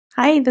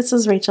Hi, this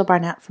is Rachel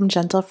Barnett from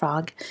Gentle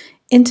Frog.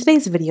 In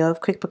today's video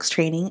of QuickBooks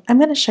training, I'm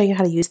going to show you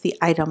how to use the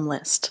item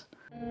list.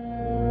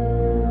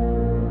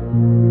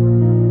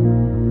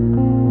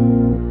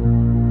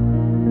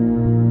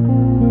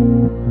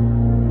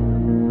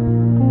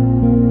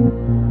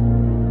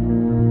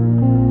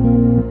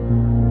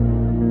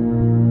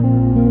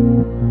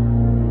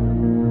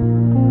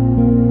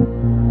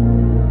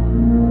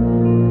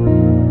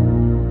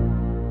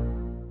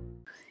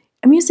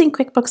 I'm using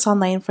QuickBooks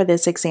Online for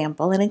this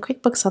example, and in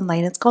QuickBooks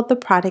Online it's called the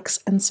Products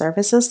and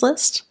Services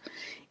list.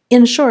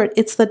 In short,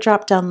 it's the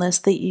drop-down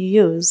list that you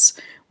use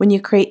when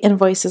you create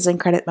invoices and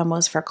credit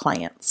memos for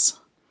clients.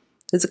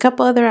 There's a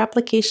couple other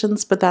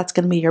applications, but that's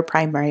going to be your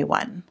primary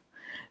one.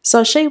 So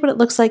I'll show you what it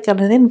looks like on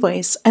an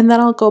invoice, and then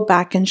I'll go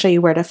back and show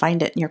you where to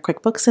find it in your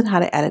QuickBooks and how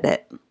to edit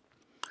it.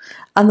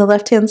 On the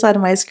left-hand side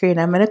of my screen,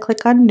 I'm going to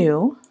click on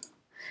New.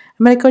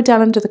 I'm going to go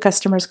down into the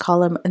Customers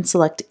column and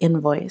select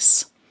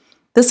Invoice.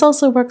 This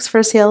also works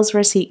for sales,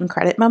 receipt, and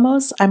credit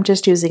memos. I'm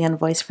just using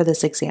invoice for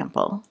this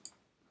example.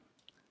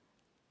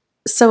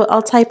 So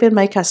I'll type in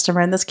my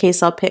customer. In this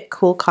case, I'll pick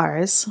Cool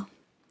Cars.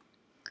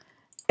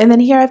 And then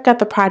here I've got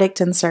the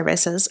product and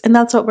services, and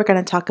that's what we're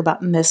going to talk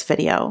about in this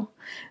video.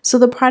 So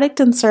the product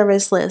and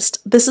service list,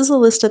 this is a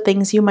list of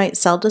things you might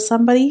sell to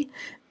somebody.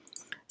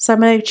 So I'm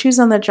going to choose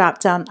on the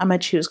drop down, I'm going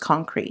to choose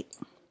concrete.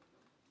 I'm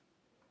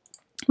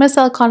going to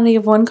sell a quantity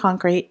of one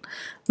concrete.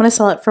 I'm going to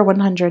sell it for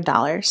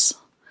 $100.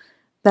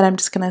 Then I'm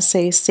just going to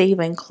say save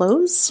and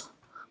close.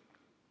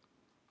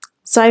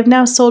 So I've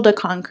now sold a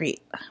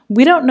concrete.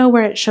 We don't know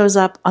where it shows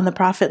up on the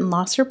profit and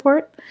loss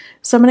report,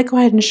 so I'm going to go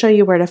ahead and show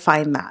you where to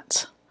find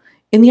that.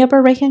 In the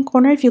upper right hand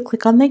corner, if you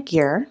click on the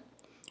gear,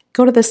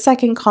 go to the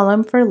second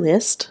column for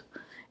list,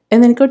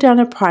 and then go down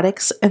to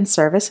products and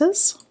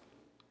services.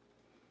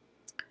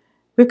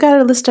 We've got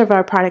a list of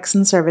our products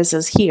and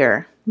services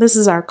here. This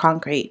is our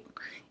concrete.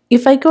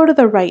 If I go to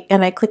the right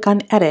and I click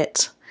on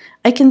edit,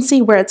 I can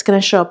see where it's going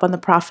to show up on the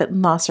profit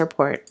and loss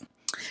report.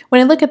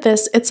 When I look at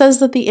this, it says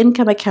that the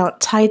income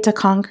account tied to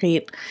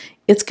concrete,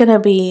 it's going to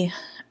be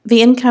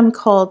the income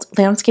called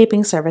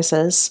landscaping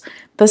services,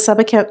 the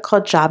sub-account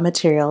called job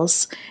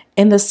materials,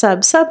 and the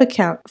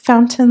sub-account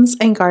fountains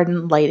and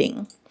garden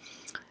lighting.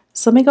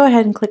 So let me go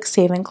ahead and click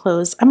save and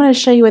close. I'm going to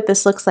show you what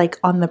this looks like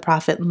on the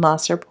profit and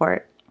loss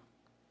report.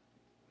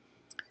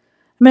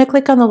 I'm going to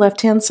click on the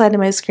left-hand side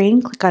of my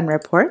screen, click on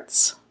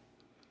reports.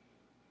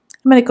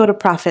 I'm going to go to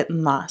profit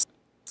and loss.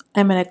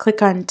 I'm going to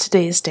click on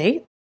today's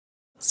date,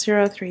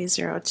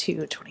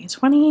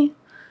 03/02/2020,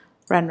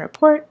 run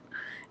report,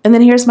 and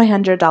then here's my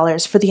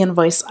 $100 for the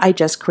invoice I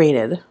just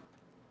created.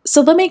 So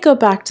let me go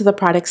back to the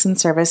products and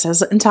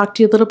services and talk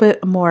to you a little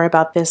bit more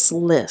about this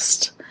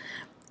list.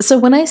 So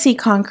when I see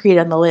concrete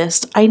on the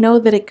list, I know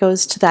that it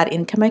goes to that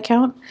income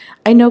account.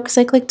 I know because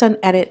I clicked on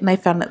edit and I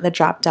found it in the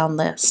drop-down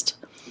list.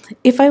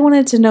 If I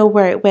wanted to know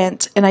where it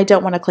went and I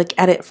don't want to click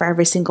edit for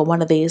every single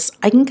one of these,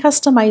 I can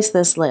customize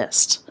this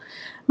list.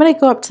 I'm going to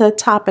go up to the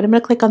top and I'm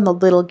going to click on the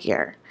little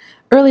gear.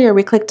 Earlier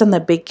we clicked on the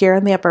big gear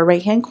in the upper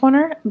right hand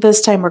corner. This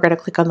time we're going to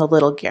click on the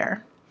little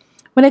gear.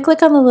 When I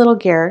click on the little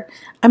gear,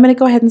 I'm going to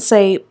go ahead and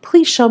say,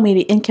 please show me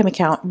the income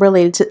account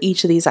related to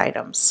each of these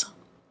items.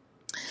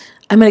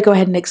 I'm going to go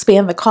ahead and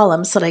expand the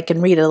column so that I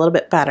can read it a little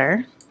bit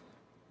better.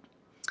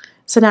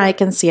 So now I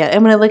can see it.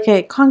 And when I look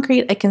at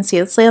concrete, I can see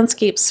its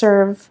landscape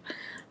serve.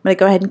 I'm going to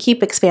go ahead and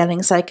keep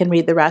expanding so I can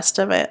read the rest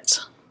of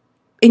it.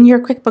 In your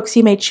QuickBooks,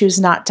 you may choose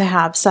not to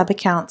have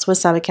sub-accounts with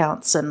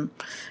sub-accounts and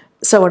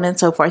so on and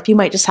so forth. You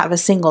might just have a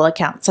single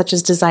account, such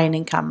as design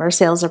income or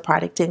sales or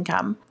product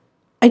income.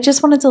 I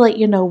just wanted to let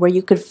you know where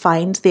you could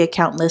find the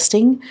account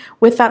listing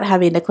without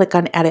having to click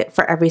on edit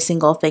for every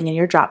single thing in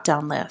your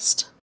drop-down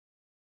list.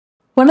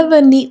 One of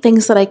the neat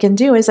things that I can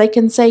do is I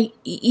can say,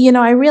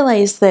 I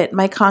realize that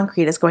my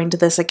concrete is going to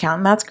this account,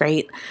 and that's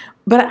great,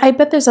 but I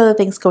bet there's other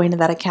things going to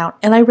that account,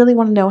 and I really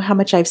want to know how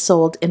much I've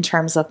sold in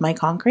terms of my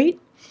concrete.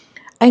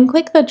 I can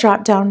click the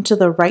drop down to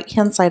the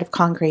right-hand side of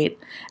concrete,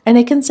 and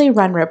I can say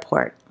Run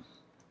Report.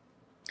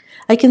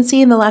 I can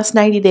see in the last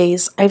 90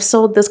 days, I've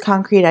sold this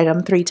concrete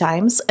item 3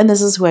 times, and this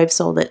is who I've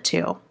sold it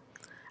to.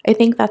 I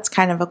think that's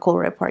kind of a cool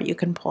report you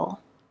can pull.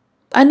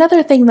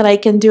 Another thing that I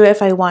can do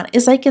if I want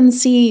is I can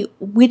see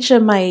which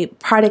of my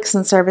products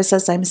and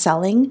services I'm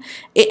selling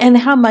and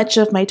how much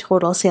of my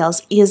total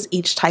sales is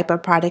each type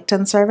of product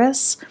and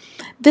service.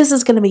 This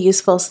is going to be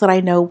useful so that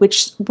I know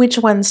which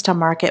ones to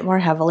market more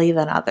heavily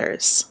than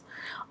others.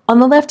 On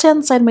the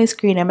left-hand side of my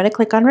screen, I'm going to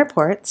click on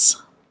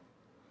Reports.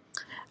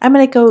 I'm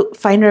going to go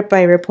find it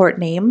by report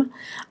name.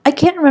 I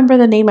can't remember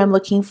the name I'm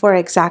looking for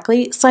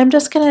exactly, so I'm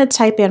just going to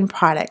type in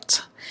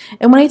Product.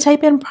 And when I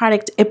type in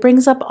Product, it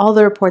brings up all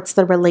the reports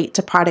that relate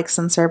to products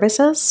and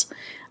services.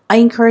 I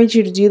encourage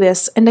you to do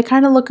this and to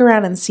kind of look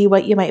around and see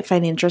what you might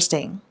find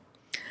interesting.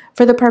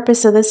 For the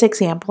purpose of this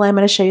example, I'm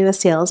going to show you the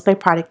sales by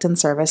product and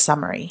service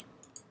summary.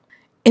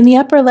 In the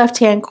upper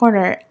left-hand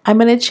corner, I'm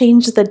going to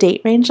change the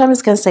date range. I'm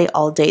just going to say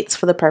all dates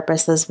for the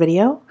purpose of this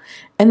video,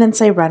 and then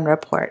say Run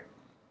Report.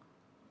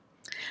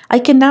 I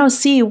can now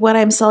see what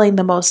I'm selling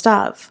the most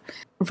of.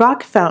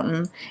 Rock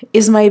fountain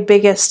is my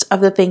biggest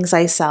of the things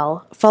I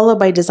sell, followed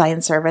by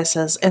design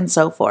services and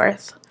so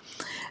forth.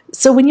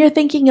 So when you're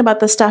thinking about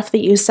the stuff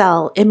that you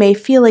sell, it may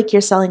feel like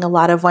you're selling a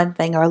lot of one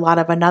thing or a lot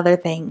of another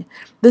thing.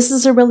 This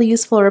is a really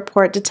useful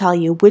report to tell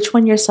you which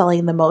one you're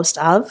selling the most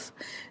of.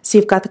 So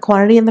you've got the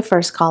quantity in the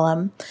first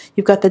column,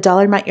 you've got the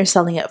dollar amount you're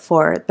selling it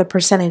for, the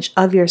percentage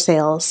of your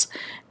sales,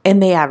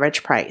 and the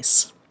average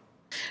price.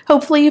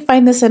 Hopefully you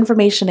find this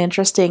information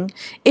interesting.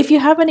 If you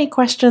have any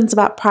questions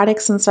about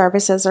products and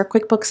services or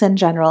QuickBooks in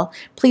general,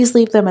 please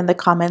leave them in the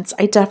comments.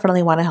 I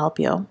definitely want to help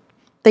you.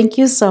 Thank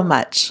you so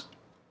much.